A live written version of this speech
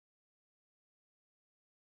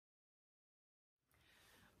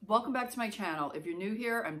Welcome back to my channel. If you're new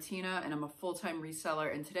here, I'm Tina and I'm a full-time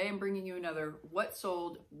reseller, and today I'm bringing you another What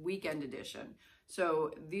Sold Weekend Edition.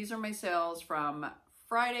 So these are my sales from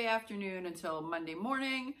Friday afternoon until Monday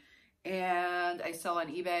morning, and I sell on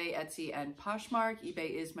eBay, Etsy, and Poshmark. eBay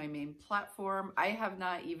is my main platform. I have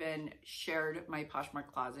not even shared my Poshmark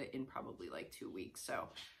closet in probably like 2 weeks, so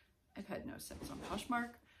I've had no sales on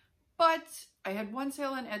Poshmark. But I had one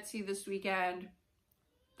sale on Etsy this weekend.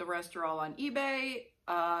 The rest are all on eBay.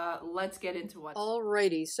 Let's get into what.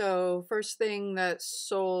 Alrighty, so first thing that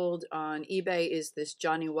sold on eBay is this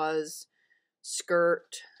Johnny Was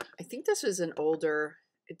skirt. I think this is an older,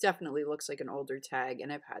 it definitely looks like an older tag,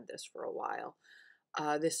 and I've had this for a while.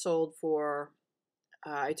 This sold for,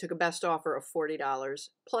 I took a best offer of $40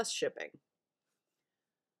 plus shipping.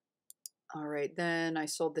 All right, then I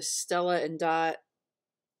sold the Stella and Dot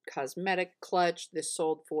cosmetic clutch. This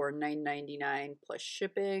sold for $9.99 plus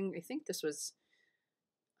shipping. I think this was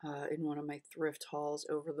in one of my thrift hauls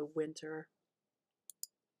over the winter.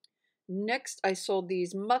 Next, I sold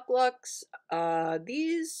these mucklucks.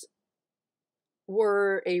 These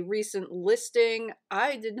were a recent listing.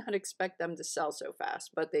 I did not expect them to sell so fast,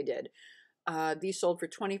 but they did. These sold for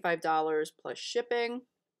 $25 plus shipping.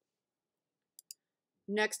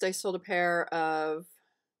 Next, I sold a pair of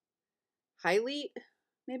Highlight.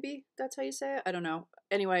 Maybe that's how you say it. I don't know.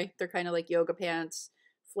 Anyway, they're kind of like yoga pants,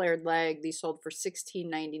 flared leg. These sold for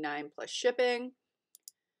 $16.99 plus shipping.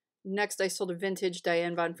 Next, I sold a vintage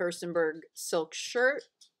Diane von Furstenberg silk shirt.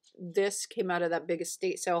 This came out of that big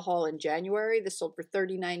estate sale haul in January. This sold for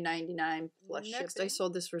 $39.99 plus shipping. Next, I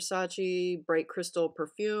sold this Versace Bright Crystal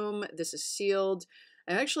perfume. This is sealed.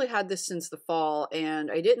 I actually had this since the fall, and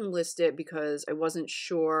I didn't list it because I wasn't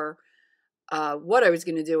sure what I was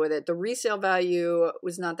going to do with it. The resale value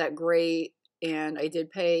was not that great, and I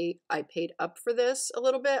paid up for this a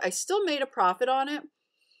little bit. I still made a profit on it,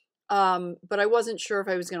 but I wasn't sure if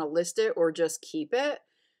I was going to list it or just keep it,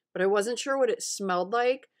 but I wasn't sure what it smelled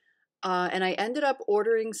like, and I ended up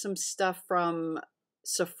ordering some stuff from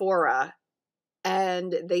Sephora,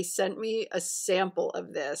 and they sent me a sample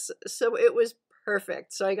of this, so it was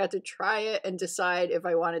perfect. So I got to try it and decide if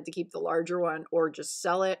I wanted to keep the larger one or just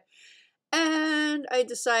sell it. And I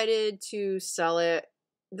decided to sell it.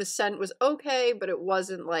 The scent was okay, but it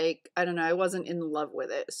wasn't like, I don't know, I wasn't in love with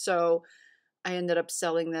it. So I ended up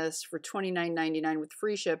selling this for $29.99 with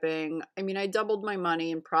free shipping. I mean, I doubled my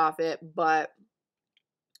money in profit, but,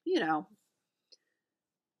 you know,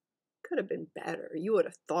 could have been better. You would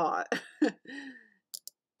have thought.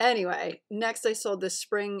 Anyway, next I sold this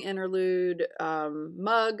Spring Interlude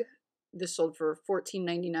mug. This sold for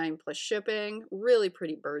 $14.99 plus shipping. Really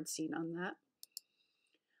pretty bird scene on that.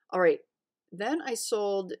 All right. Then I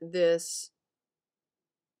sold this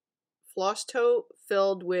floss tote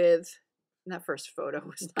filled with, that first photo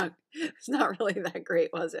was not really that great,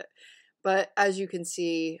 was it? But as you can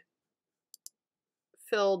see,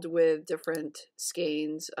 filled with different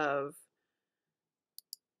skeins of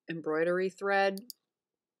embroidery thread.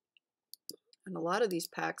 And a lot of these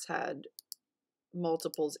packs had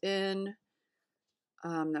multiples in.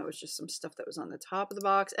 That was just some stuff that was on the top of the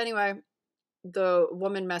box. Anyway, the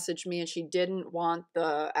woman messaged me and she didn't want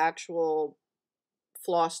the actual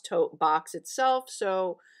floss tote box itself,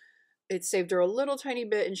 so it saved her a little tiny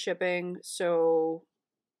bit in shipping, so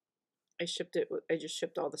I just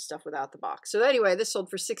shipped all the stuff without the box. So anyway, this sold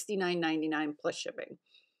for $69.99 plus shipping.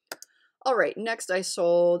 All right, next I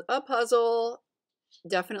sold a puzzle.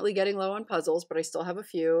 Definitely getting low on puzzles, but I still have a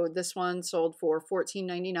few. This one sold for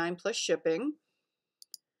 $14.99 plus shipping.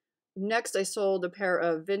 Next, I sold a pair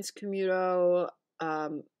of Vince Camuto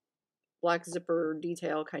black zipper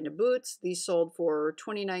detail kind of boots. These sold for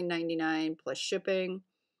 $29.99 plus shipping.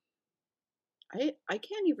 I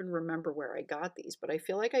can't even remember where I got these, but I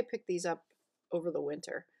feel like I picked these up over the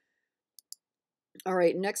winter. All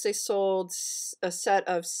right, next I sold a set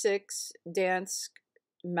of 6 dance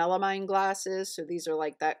melamine glasses. So these are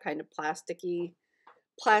like that kind of plasticky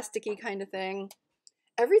kind of thing.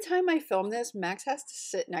 Every time I film this, Max has to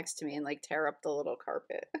sit next to me and like tear up the little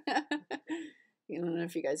carpet. I don't know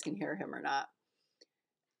if you guys can hear him or not.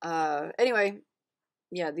 Anyway,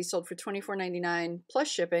 yeah, these sold for $24.99 plus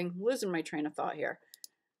shipping. I'm losing my train of thought here.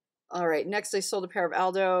 All right, next I sold a pair of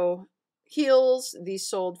Aldo heels. These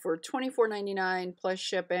sold for $24.99 plus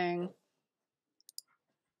shipping.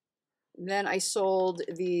 Then I sold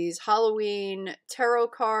these Halloween tarot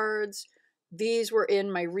cards. These were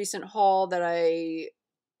in my recent haul that I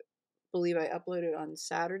believe I uploaded on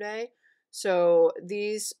Saturday. So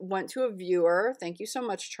these went to a viewer. Thank you so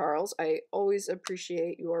much, Charles. I always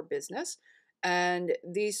appreciate your business. And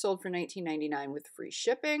these sold for $19.99 with free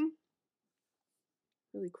shipping.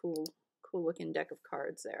 Really cool looking deck of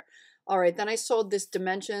cards there. All right, then I sold this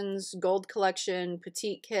Dimensions Gold Collection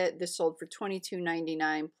Petite Kit. This sold for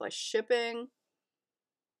 $22.99 plus shipping.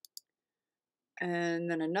 And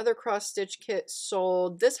then another cross stitch kit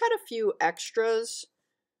sold. This had a few extras.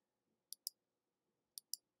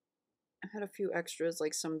 I had a few extras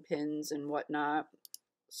like some pins and whatnot.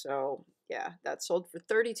 So yeah, that sold for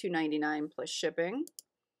 $32.99 plus shipping.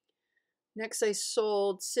 Next, I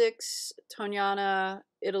sold 6 Toniana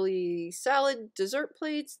Italy salad dessert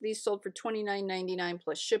plates. These sold for $29.99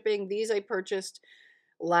 plus shipping. These I purchased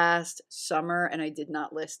last summer and I did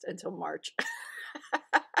not list until March.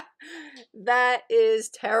 That is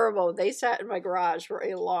terrible. They sat in my garage for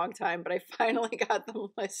a long time, but I finally got them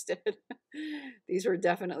listed. These were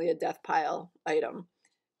definitely a death pile item.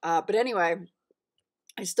 But anyway,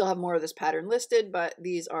 I still have more of this pattern listed, but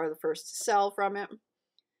these are the first to sell from it.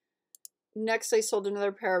 Next, I sold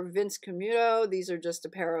another pair of Vince Camuto. These are just a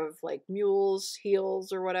pair of like mules,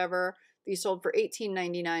 heels, or whatever. These sold for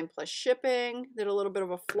 $18.99 plus shipping. Did a little bit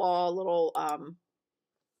of a flaw, little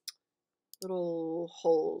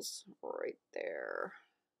holes right there.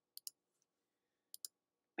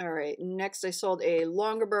 All right, next I sold a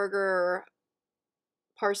Longaberger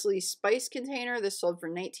parsley spice container. This sold for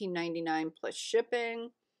 $19.99 plus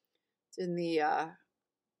shipping. It's in the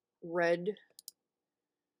red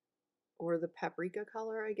or the paprika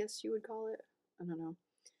color, I guess you would call it. I don't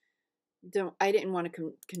know. I didn't want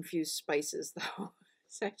to confuse spices though,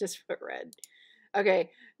 so I just put red.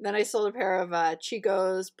 Okay, then I sold a pair of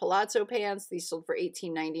Chico's Palazzo pants. These sold for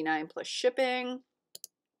 $18.99 plus shipping.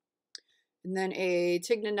 And then a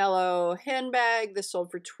Tignanello handbag. This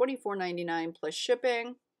sold for $24.99 plus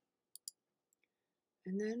shipping.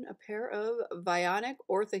 And then a pair of Vionic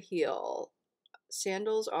Orthaheel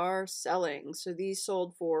sandals are selling. So these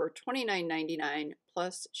sold for $29.99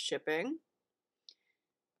 plus shipping.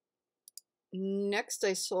 Next,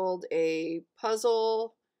 I sold a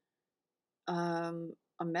puzzle, a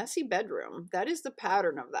messy bedroom. That is the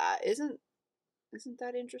pattern of that. Isn't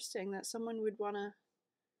that interesting that someone would want to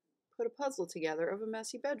put a puzzle together of a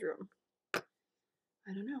messy bedroom?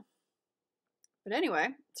 I don't know. But anyway,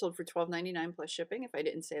 it sold for $12.99 plus shipping, if I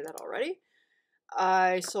didn't say that already.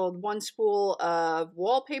 I sold 1 spool of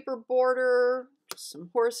wallpaper border, just some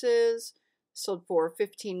horses. Sold for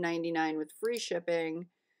 $15.99 with free shipping.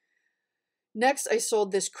 Next, I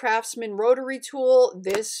sold this Craftsman rotary tool.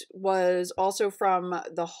 This was also from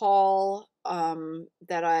the haul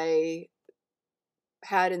that I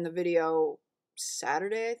had in the video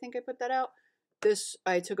Saturday. I think I put that out. This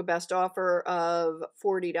I took a best offer of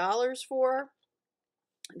 $40 for.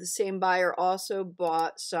 The same buyer also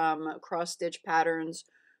bought some cross-stitch patterns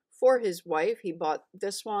for his wife. He bought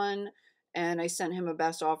this one, and I sent him a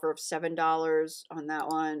best offer of $7 on that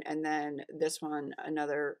one, and then this one,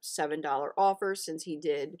 another $7 offer since he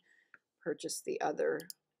did purchase the other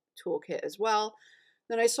toolkit as well.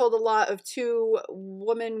 Then I sold a lot of 2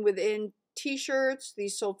 Woman Within t-shirts.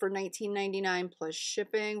 These sold for $19.99 plus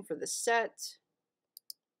shipping for the set.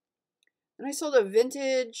 And I sold a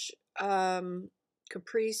vintage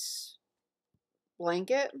Caprice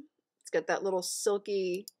blanket. It's got that little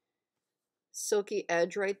silky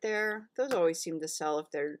edge right there. Those always seem to sell if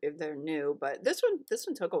they're new, but this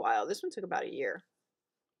one took a while. This one took about a year.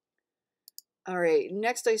 All right,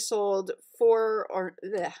 next I sold 4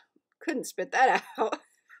 couldn't spit that out.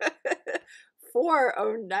 4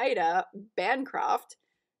 Oneida Bancroft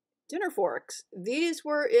dinner forks. These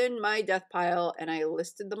were in my death pile and I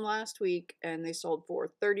listed them last week and they sold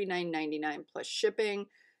for $39.99 plus shipping.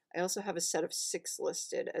 I also have a set of 6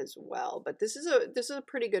 listed as well, but this is a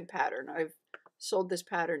pretty good pattern. I've sold this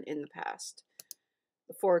pattern in the past.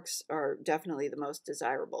 The forks are definitely the most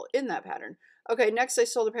desirable in that pattern. Okay, next I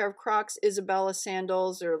sold a pair of Crocs Isabella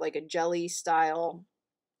sandals. They're like a jelly style,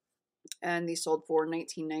 and these sold for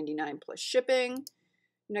 $19.99 plus shipping.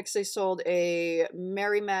 Next I sold a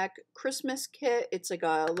Mary Mac Christmas kit. It's like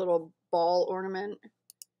a little ball ornament.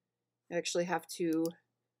 You actually have to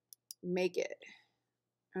make it.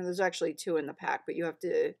 And there's actually 2 in the pack, but you have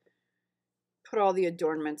to put all the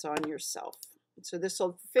adornments on yourself. So this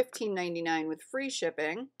sold for $15.99 with free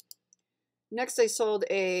shipping. Next I sold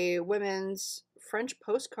a women's French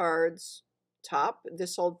postcards top.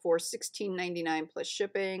 This sold for $16.99 plus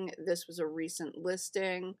shipping. This was a recent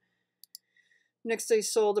listing. Next I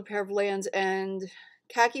sold a pair of Land's End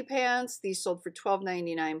khaki pants. These sold for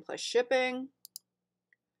 $12.99 plus shipping.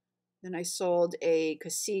 Then I sold a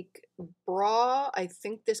Cacique bra. I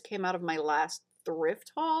think this came out of my last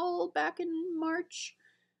thrift haul back in March,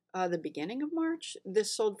 the beginning of March.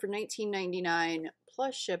 This sold for $19.99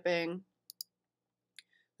 plus shipping.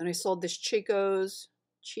 Then I sold this Chico's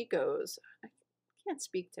Chico's. I can't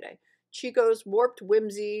speak today. Chico's Warped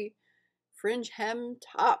Whimsy fringe hem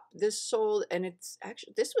top. This sold, and it's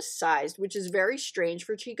actually, this was sized, which is very strange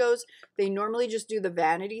for Chico's. They normally just do the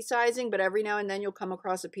vanity sizing, but every now and then you'll come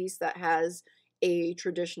across a piece that has a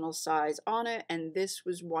traditional size on it, and this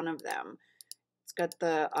was one of them. It's got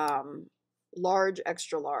the large,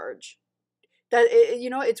 extra large. You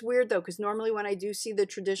know, it's weird though, because normally when I do see the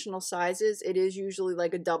traditional sizes, it is usually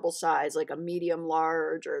like a double size, like a medium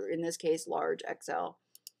large, or in this case, large XL.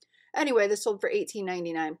 Anyway, this sold for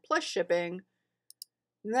 $18.99 plus shipping.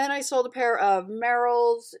 And then I sold a pair of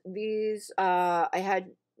Merrells. These I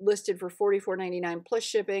had listed for $44.99 plus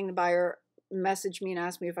shipping. The buyer messaged me and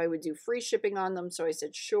asked me if I would do free shipping on them, so I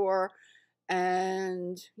said sure.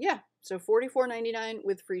 And yeah, so $44.99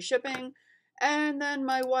 with free shipping. And then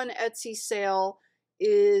my one Etsy sale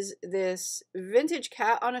is this vintage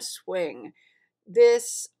cat on a swing.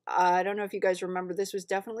 This, I don't know if you guys remember, this was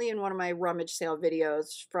definitely in one of my rummage sale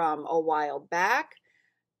videos from a while back.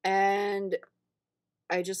 And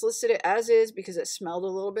I just listed it as is because it smelled a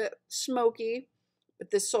little bit smoky.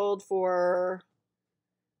 But this sold for,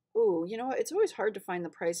 ooh, you know what? It's always hard to find the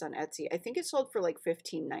price on Etsy. I think it sold for like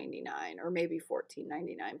 $15.99 or maybe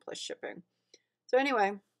 $14.99 plus shipping. So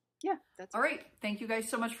anyway, yeah, that's all right. Thank you guys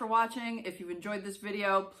so much for watching. If you've enjoyed this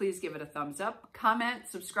video, please give it a thumbs up, comment,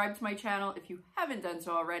 subscribe to my channel if you haven't done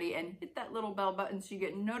so already, and hit that little bell button so you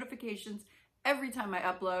get notifications every time I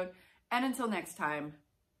upload. And until next time,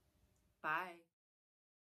 bye.